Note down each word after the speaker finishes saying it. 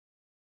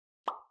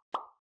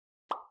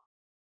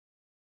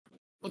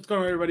What's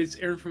going on, everybody? It's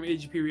Aaron from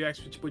AGP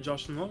Reacts with your boy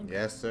Josh and Long.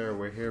 Yes, sir.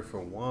 We're here for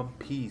One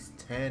Piece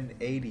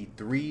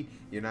 1083.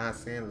 You know what I'm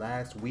saying?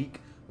 Last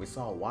week, we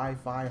saw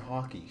Wi-Fi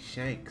Hockey.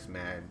 Shanks,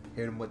 man.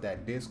 Hit him with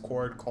that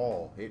Discord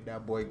call. Hit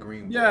that boy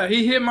Green. Yeah,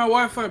 he hit my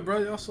Wi-Fi, bro.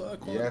 Y'all saw that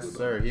call. Yes,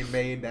 sir. He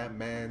made that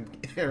man,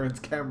 Aaron's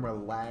camera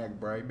lag,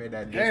 bro. He made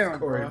that Damn,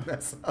 Discord bro.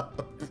 mess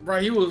up. Bro,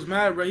 he was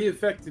mad, bro. He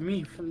affected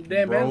me from the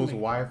damn Bro's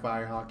anime.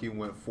 Wi-Fi Hockey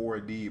went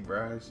 4D,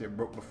 bro. That shit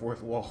broke the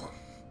fourth wall.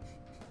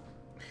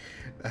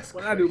 That's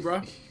what crazy. I do,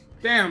 bro?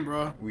 Damn,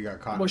 bro. We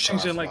got caught in the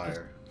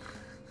crossfire.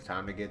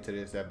 Time to get to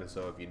this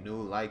episode. If you're new,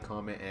 like,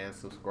 comment, and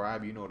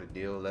subscribe. You know the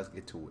deal. Let's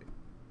get to it.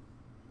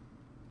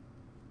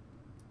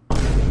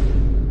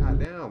 God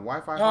damn,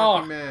 Wi-Fi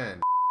Hockey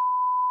man.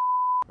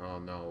 Oh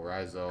no,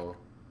 Rizo.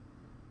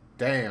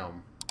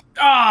 Damn.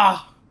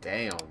 Ah!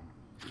 Damn.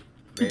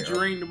 He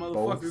drained the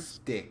motherfuckers. Both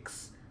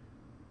sticks.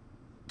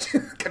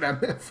 Look at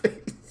that man's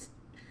face.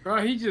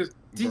 Bro, he just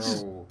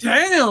Bro,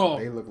 damn.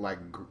 They look like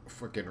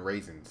freaking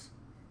raisins.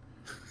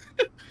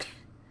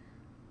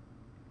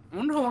 I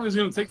wonder how long it's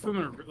gonna take for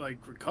them to like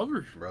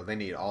recover. Bro, they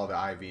need all the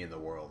IV in the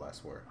world, I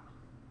swear.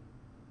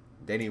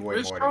 They need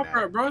way more than that.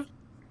 At, bro?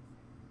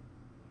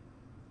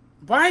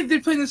 Why are they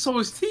playing this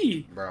OST?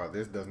 Bro,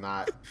 this does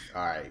not...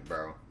 Alright,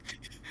 bro.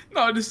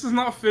 No, this does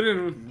not fit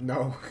in.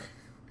 No.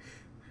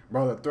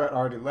 Bro, the threat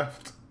already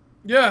left.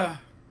 Yeah.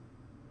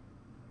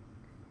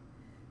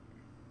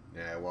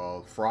 Yeah,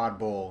 well, Fraud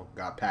Bull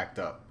got packed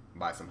up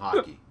by some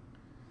hockey.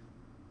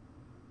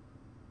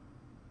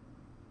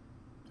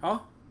 Huh?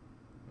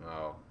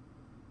 Oh.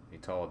 He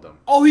told them.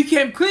 Oh, he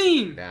came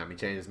clean! Damn, he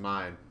changed his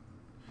mind.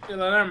 Yeah,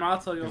 never mind, I'll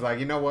tell you. He's like,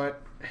 you know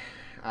what?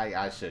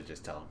 I should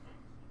just tell him.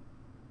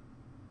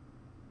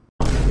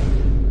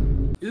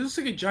 He looks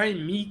like a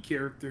giant me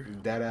character.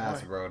 Dead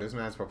ass, bro. This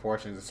man's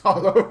proportions is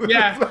all over.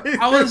 Yeah, the place.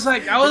 I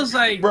was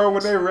like, bro,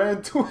 when they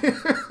ran to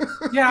him.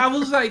 Yeah, I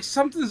was like,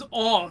 something's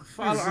off.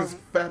 This is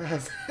fat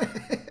ass.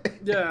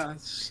 Yeah,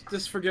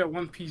 just forget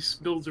One Piece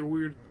builds are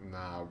weird.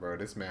 Nah, bro,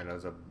 this man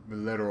is a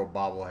literal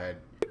bobblehead.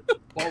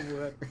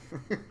 Bobblehead.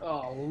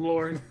 Oh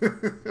Lord.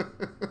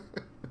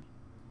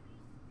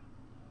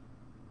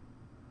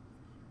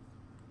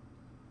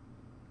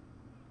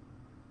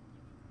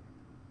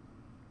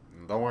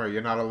 Don't worry,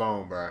 you're not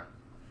alone, bro.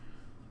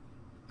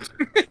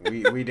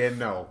 we didn't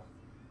know.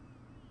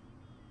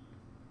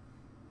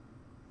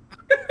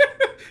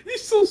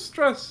 He's so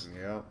stressed.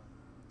 Yep.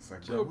 It's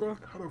like, Chill, bro,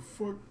 how the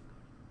fuck?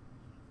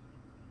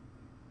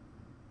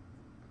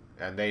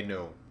 And they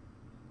knew.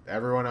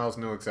 Everyone else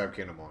knew except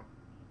Kinemon.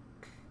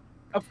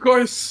 Of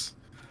course.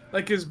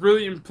 Like his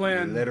brilliant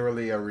plan.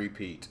 Literally a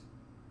repeat.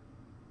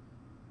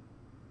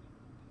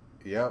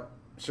 Yep.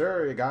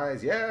 Sure,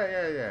 guys.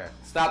 Yeah.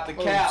 Stop the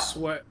cap. Oh,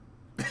 sweat.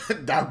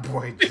 That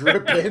boy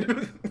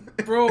dripping.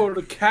 Bro,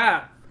 the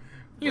cap.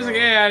 He was like,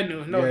 yeah, I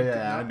knew. No,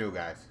 yeah, I knew,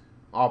 guys.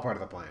 All part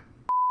of the plan.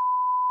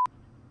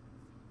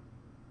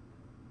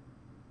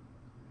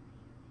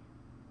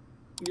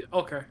 Yeah,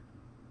 okay.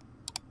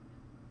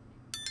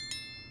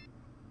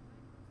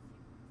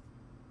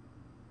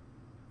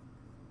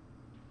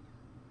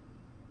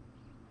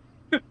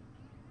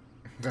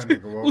 That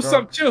nigga woke What's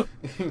up. up? Chill.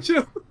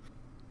 Chill.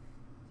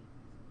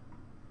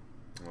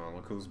 Well,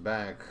 look who's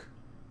back.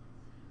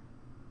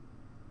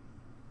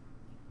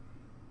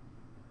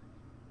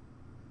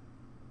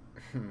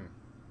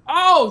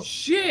 Oh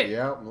shit!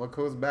 Yep, look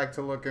who's back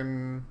to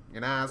looking,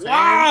 you know what I'm saying?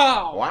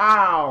 Wow!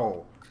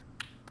 Wow!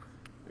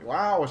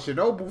 Wow,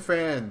 Shinobu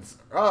fans,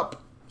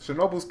 up!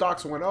 Shinobu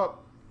stocks went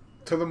up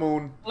to the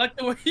moon. I like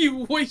the way he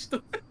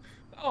wasted.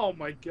 Oh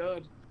my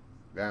god.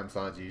 Damn,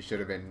 Sanji, you should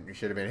have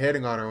been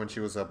hitting on her when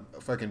she was a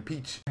fucking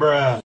peach.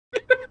 Bruh.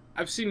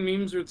 I've seen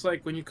memes where it's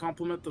like when you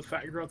compliment the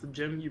fat girl at the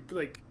gym,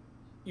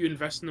 you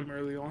invest in them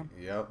early on.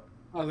 Yep.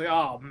 I was like,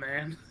 oh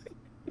man.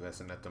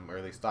 Listen at them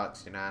early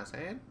stocks, you know what I'm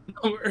saying?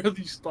 No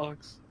early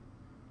stocks.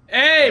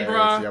 Hey,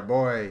 bro. It's your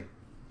boy.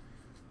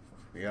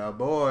 Your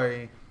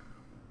boy.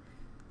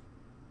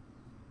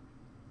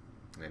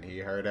 And he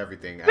heard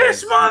everything.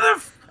 This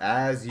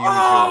as usual.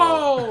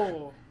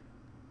 Oh!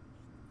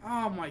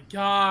 Oh my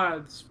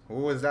god.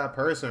 Who is that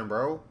person,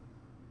 bro?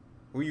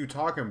 Who you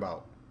talking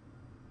about?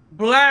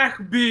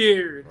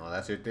 Blackbeard. Oh,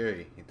 that's your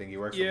theory. You think he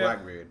works Yeah. for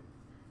Blackbeard?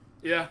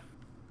 Yeah.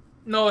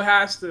 No, it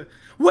has to.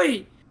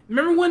 Wait,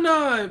 remember when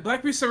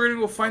Blackbeard said we're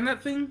gonna go find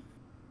that thing?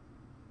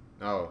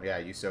 Oh, yeah,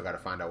 you still gotta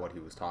find out what he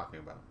was talking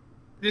about.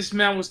 This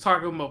man was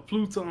talking about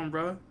Pluton,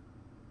 bro.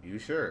 You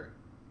sure?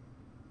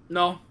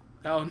 No.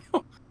 Hell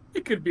no.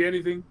 It could be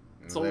anything.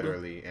 It's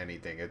Literally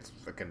anything. It's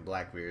fucking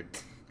Blackbeard.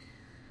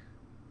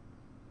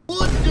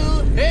 What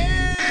the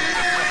hell?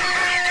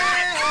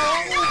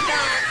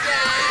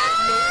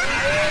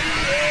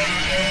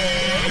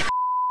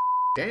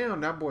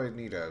 Damn, that boy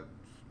need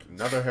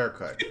another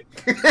haircut.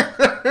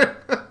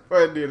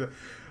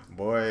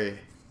 Boy,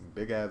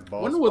 big ass ball.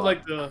 I wonder what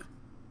like the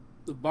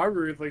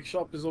barber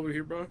shop is over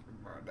here, bro.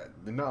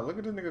 No, look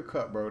at this nigga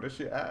cut, bro. This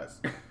shit ass.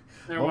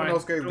 Never mind.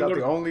 Momonosuke's got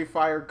the only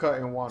fire cut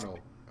in Wano.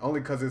 Only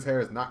because his hair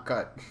is not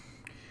cut.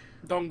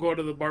 Don't go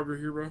to the barber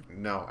here, bro.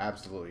 No,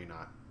 absolutely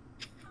not.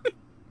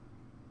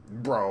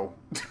 Bro.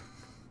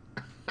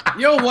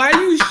 Yo, why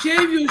you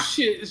shave your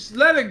shit? Just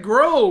let it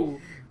grow.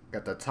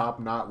 Got the top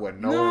knot with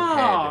no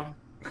Nah. head.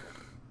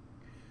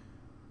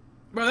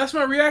 Bro, that's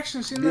my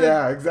reaction. Seeing that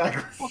Yeah,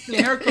 exactly.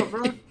 fucking haircut,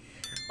 bro.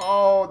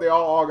 Oh, they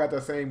all got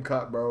the same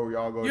cut, bro.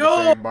 Y'all go to Yo!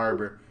 the same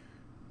barber.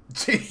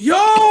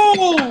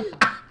 Yo!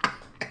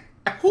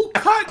 Who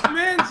cut,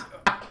 man?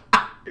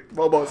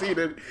 Bobo's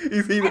heated.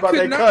 He's heated I about could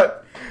that not-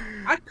 cut.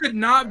 I could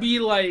not be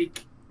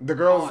like. The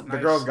girls, Oh, the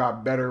nice. girls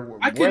got better.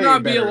 I way could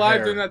not be better alive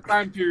hair. during that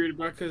time period,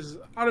 bro. Because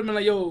I'd have been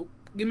like, "Yo,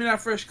 give me that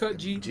fresh cut,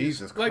 G."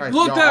 Jesus like, Christ!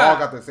 look Y'all that. all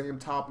got the same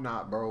top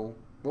knot, bro.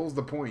 What was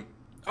the point?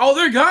 Oh,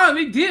 they're gone.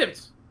 They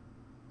dipped.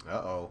 Uh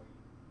oh.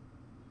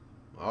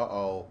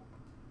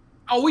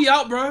 Oh, we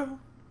out, bro.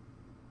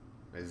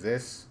 Is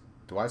this?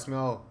 Do I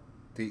smell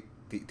the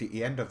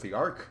end of the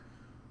arc?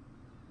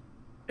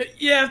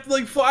 Yeah, after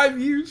like 5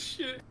 years,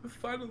 shit.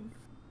 Finally.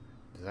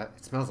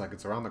 It smells like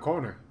it's around the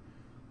corner.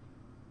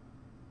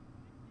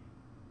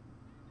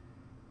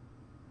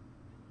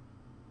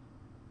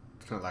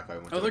 It's not like I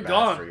went to the they're bath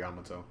gone. for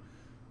Yamato.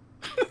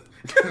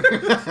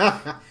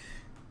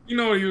 You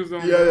know what he was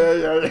doing. Yeah. I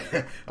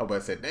was about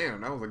to say,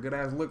 damn, that was a good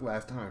ass look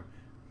last time.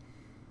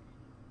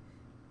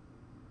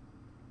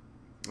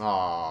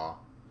 Aw.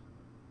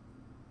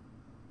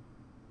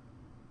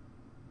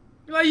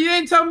 Like, you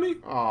didn't tell me?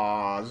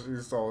 Aw,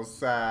 she's so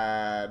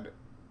sad.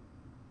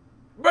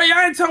 Bro, y'all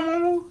didn't tell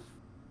Momo?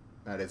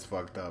 That is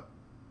fucked up.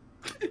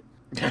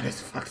 That is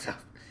fucked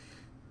up.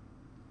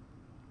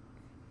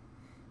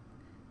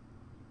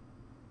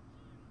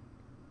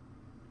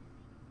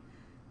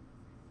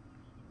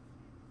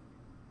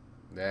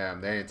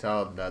 Damn, they didn't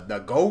tell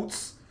the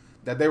goats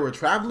that they were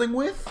traveling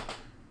with?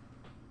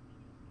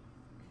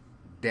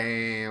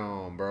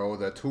 Damn, bro.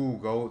 The 2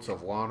 goats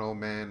of Wano,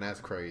 man, that's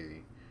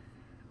crazy.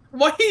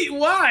 Wait,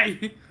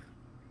 why?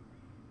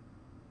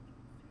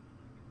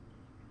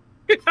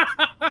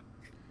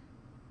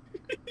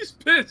 He's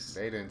pissed.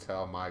 They didn't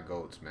tell my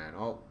goats, man.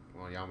 Oh,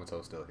 well,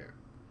 Yamato's still here.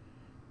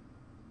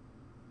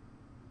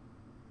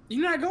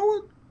 You not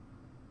going?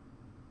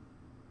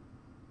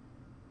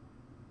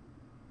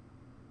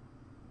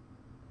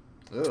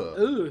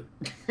 Ugh.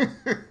 Ugh.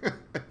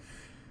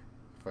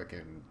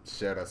 Fucking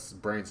shed a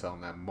brain cell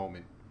in that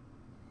moment.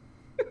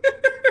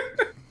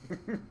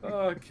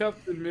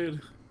 Captain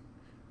Mid.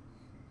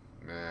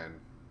 Man.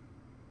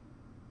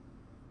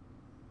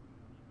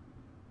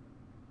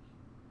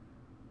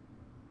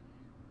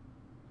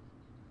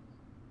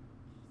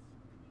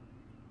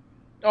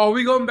 Oh, are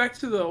we going back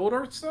to the old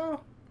art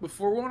style?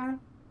 Before Wano?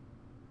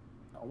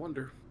 I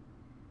wonder.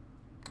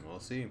 We'll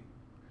see.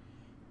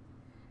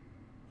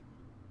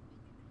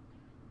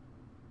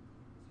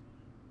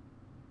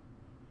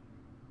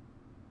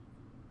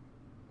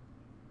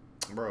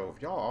 Bro,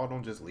 if y'all all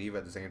don't just leave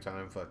at the same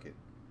time, fuck it.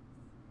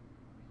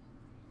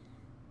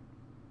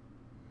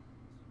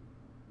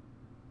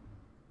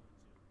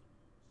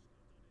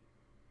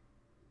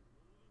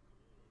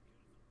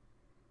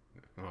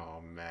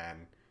 Oh,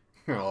 man.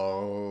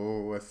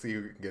 Oh, let's see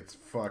who gets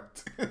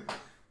fucked.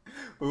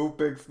 Who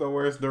picks the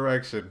worst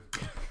direction?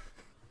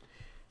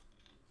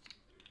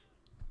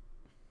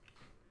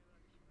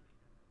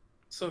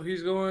 So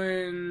he's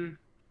going...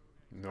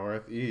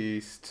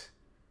 Northeast.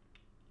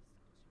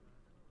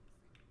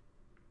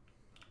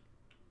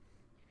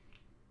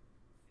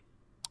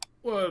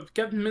 What,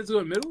 Captain Mid's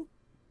going middle?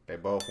 They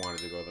both wanted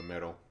to go the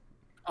middle.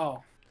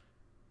 Oh.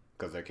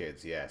 Because they're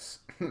kids, yes.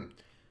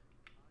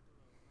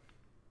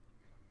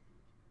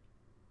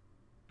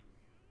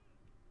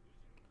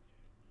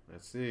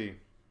 Let's see.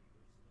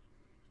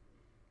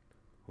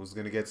 Who's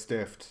gonna get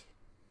stiffed?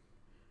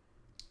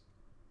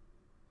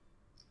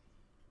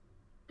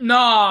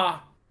 Nah.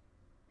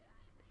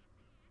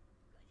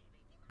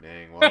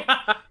 Dang, well,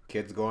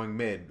 kid's going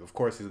mid. Of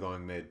course he's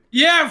going mid.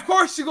 Yeah, of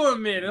course you're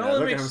going mid. It Yeah, only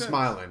look at makes him sense.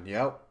 smiling.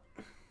 Yep.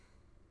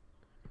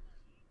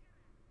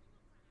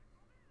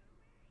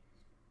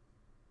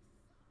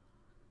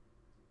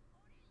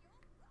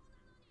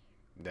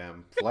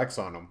 Damn, flex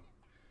on him.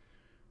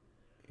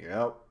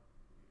 Yep.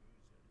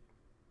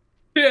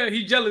 Yeah,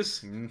 he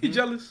jealous. He Mhm.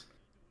 jealous.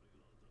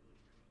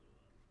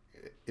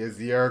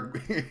 Is your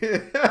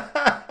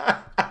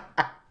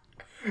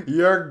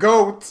your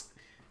goat?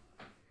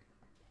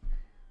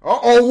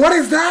 Uh-oh, what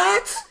is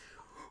that?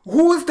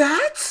 Who is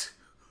that?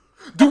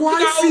 Do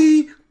I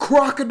see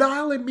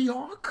Crocodile and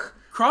Mihawk?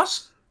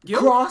 Cross? Guild?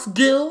 Cross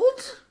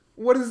Guild?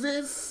 What is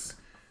this?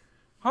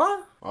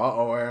 Huh?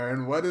 Uh-oh,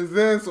 Aaron. What is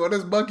this? What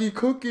is Buggy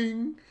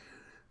cooking?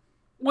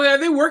 Wait, are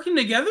they working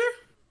together?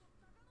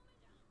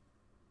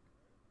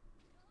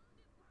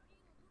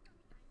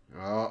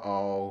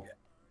 Uh-oh.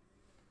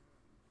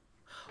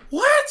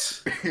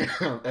 What?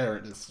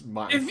 Aaron is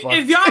mind If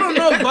fucked. y'all don't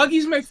know,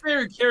 Buggy's my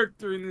favorite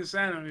character in this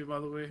anime, by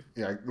the way.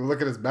 Yeah, look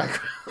at his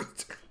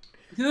background.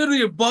 He's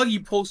literally a Buggy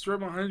poster right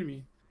behind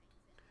me.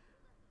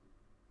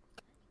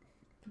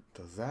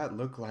 Does that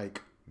look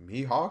like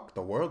Mihawk,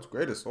 the world's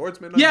greatest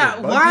swordsman? Yeah,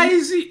 under why Buggy?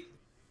 is he...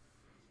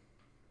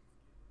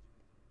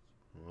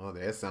 Oh,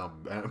 they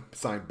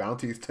assign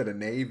bounties to the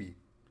Navy.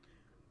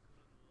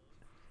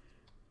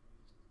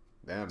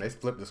 Damn, they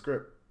flipped the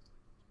script.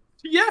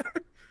 Yeah.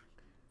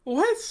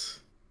 What?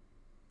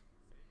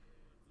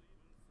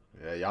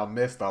 Yeah, y'all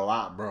missed a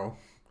lot, bro.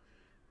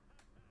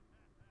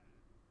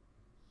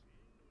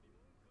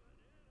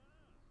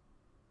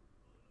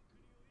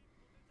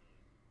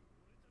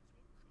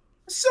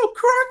 So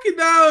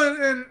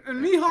Crocodile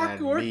and Mihawk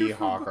And working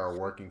Mihawk for... are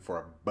working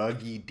for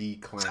Buggy D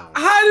Clown.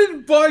 How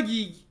did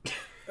Buggy...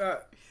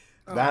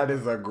 That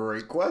is a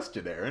great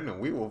question, Aaron, and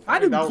we will How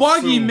find did out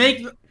Buggy soon.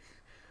 make...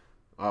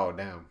 Oh,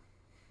 damn.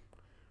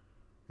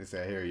 It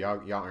said here,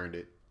 y'all earned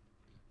it.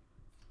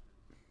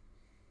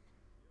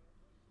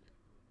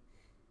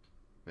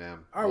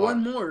 Damn. All right,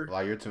 one more.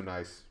 Well, you're too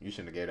nice. You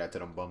shouldn't have gave that to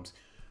them bums.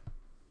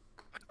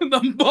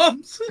 The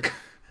bumps.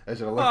 They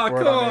should have looked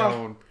for it on their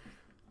own.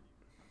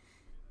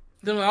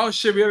 Then oh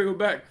shit, we gotta go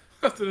back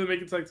after they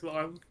make it back to the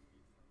island.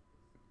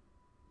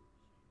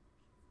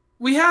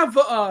 We have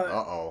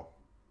Uh-oh.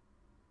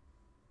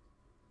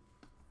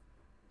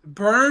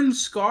 burn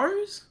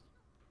scars?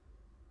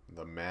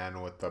 The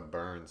man with the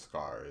burn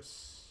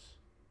scars.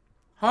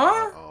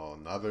 Huh? Oh,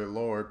 another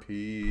lore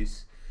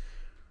piece.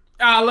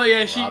 Ah, look,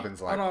 yeah, she.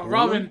 Robin's like, hold on, who?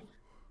 Robin.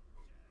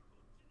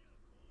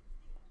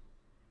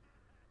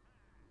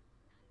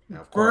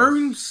 Of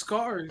Burn course.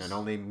 scars. And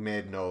only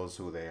Mid knows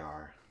who they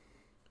are.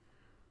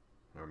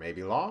 Or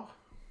maybe Law?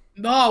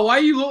 No, why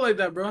you look like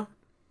that, bro?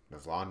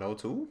 Does Law know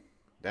too?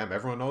 Damn,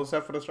 everyone knows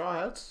except for the Straw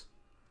Hats.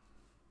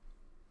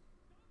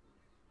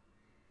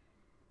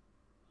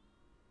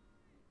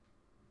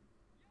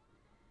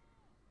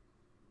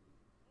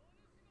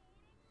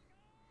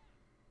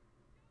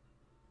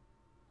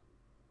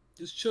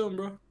 Just chilling,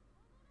 bro.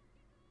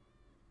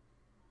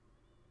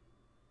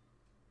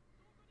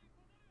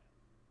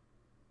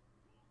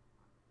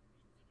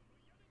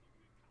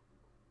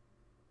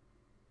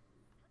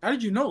 How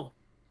did you know?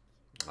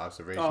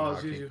 Observation. Oh,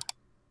 hockey. you.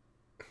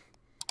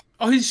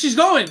 Oh, she's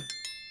going.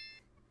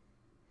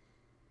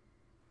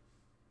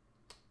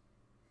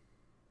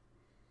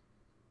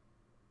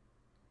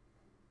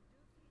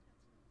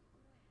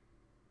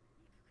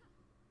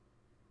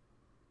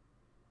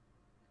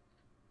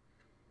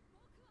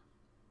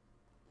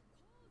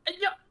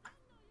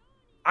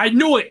 I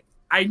knew it.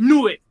 I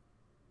knew it.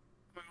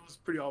 It was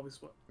pretty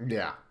obvious. What?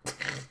 Yeah.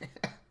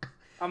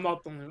 I'm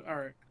not the only. All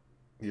right.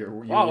 You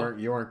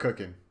weren't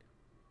cooking.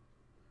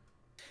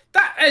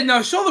 That hey,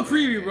 no, show the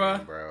preview, Dang, bro.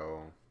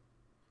 Bro.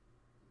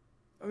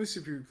 Let me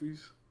see preview,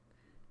 please.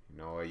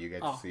 You know what? You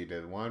get to see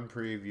the one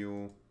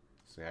preview.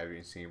 So have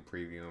you seen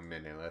preview in a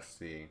minute? Let's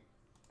see.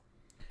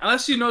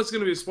 Unless you know it's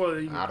gonna be a spoiler.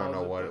 You can I don't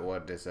know pause it,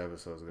 what this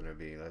episode is gonna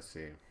be. Let's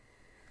see.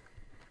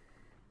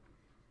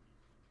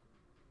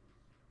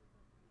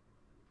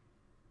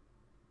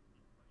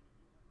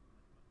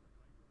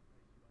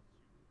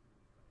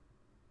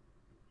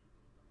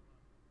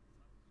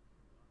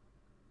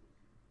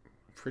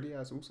 Pretty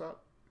ass Usopp.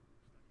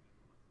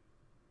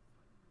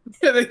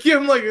 Yeah, they give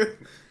him like a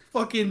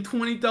fucking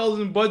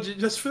 20,000 budget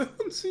just for that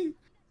one scene.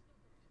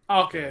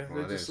 Okay, Well,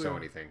 it didn't show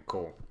anything.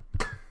 Cool.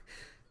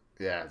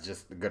 Yeah,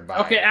 just goodbye.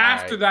 Okay,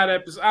 after that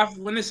episode, after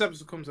when this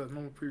episode comes out,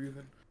 no more preview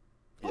then.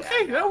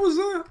 Okay, that was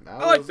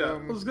I like that.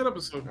 It was a good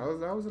episode.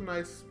 That was a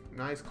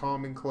nice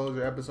calming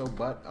closure episode,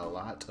 but a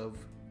lot of.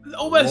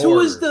 Oh, but who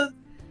is the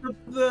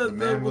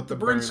man with the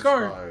burn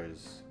scar?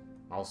 Scars.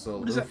 Also,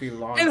 Luffy,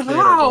 Law, and and Kid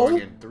how? are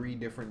going in 3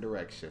 different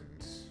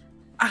directions.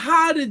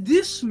 How did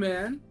this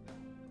man,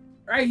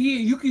 right here,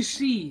 you can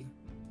see,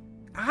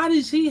 how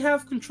does he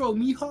have control?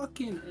 Mihawk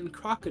and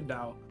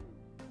Crocodile.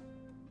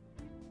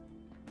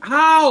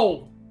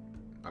 How?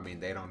 I mean,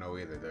 they don't know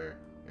either. They're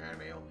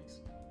anime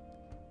onlys.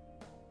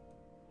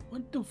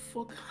 What the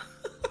fuck?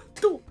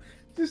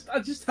 I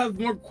just have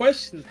more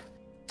questions.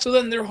 So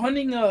then they're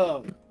hunting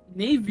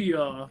Navy.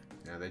 Yeah,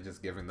 they're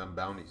just giving them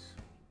bounties.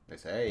 They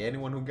say, hey,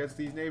 anyone who gets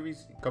these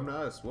navies, come to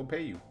us. We'll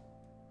pay you.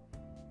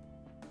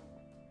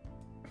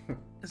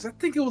 Cause I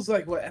think it was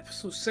like what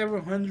episode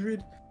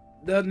 700.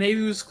 The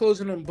Navy was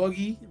closing on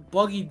Buggy.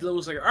 Buggy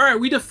was like, all right,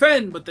 we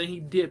defend, but then he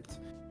dipped.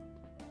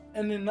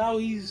 And then now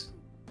he's.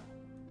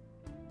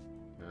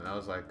 And that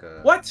was like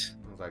what?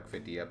 It was like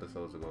 50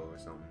 episodes ago or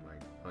something,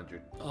 like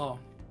 100. Oh,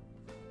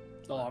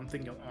 I'm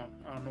thinking.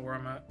 I don't know where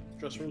I'm at.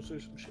 Dressrosa or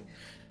some shit.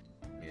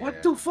 Yeah.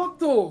 What the fuck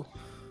though?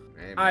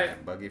 Hey man,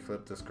 Buggy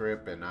flipped the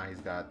script and now he's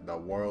got the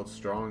world's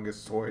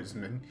strongest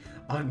swordsman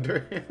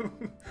under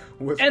him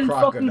with and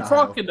Crocodile. Fucking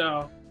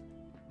Crocodile.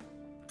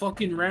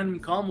 Fucking random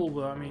combo,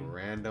 but I mean.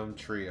 Random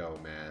trio,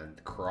 man.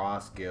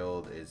 Cross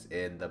Guild is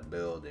in the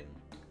building.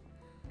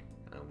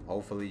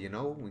 Hopefully,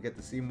 we get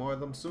to see more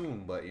of them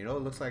soon. But, it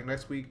looks like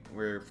next week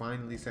we're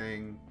finally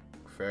saying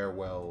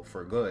farewell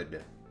for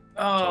good.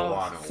 For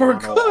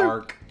Wano good.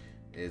 arc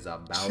is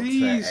about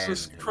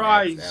Jesus to end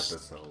Christ. next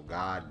episode.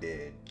 God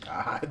did.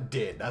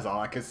 That's all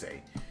I can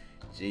say.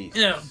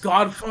 Jesus. Yeah,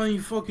 God finally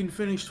fucking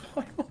finished.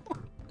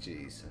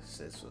 Jesus,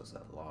 this was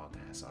a long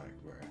ass arc,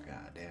 bro.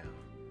 God damn.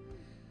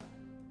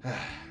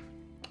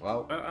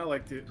 Well, I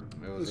liked it.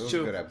 It was a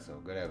good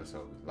episode. Good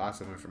episode.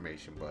 Lots of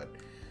information, but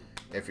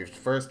If you're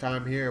first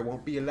time here, it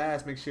won't be your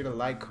last. Make sure to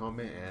like,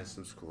 comment, and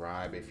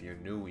subscribe. If you're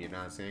new, you're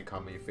not saying,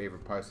 comment your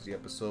favorite parts of the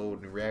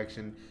episode and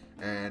reaction.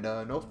 And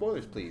no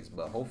spoilers, please.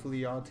 But hopefully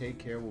y'all take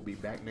care. We'll be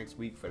back next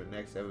week for the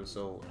next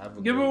episode. Have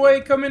a Giveaway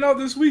good coming out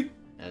this week.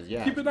 And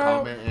yeah, Keep an eye out.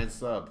 comment and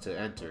sub to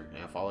enter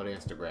and follow the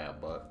Instagram.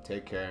 But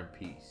take care and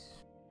peace.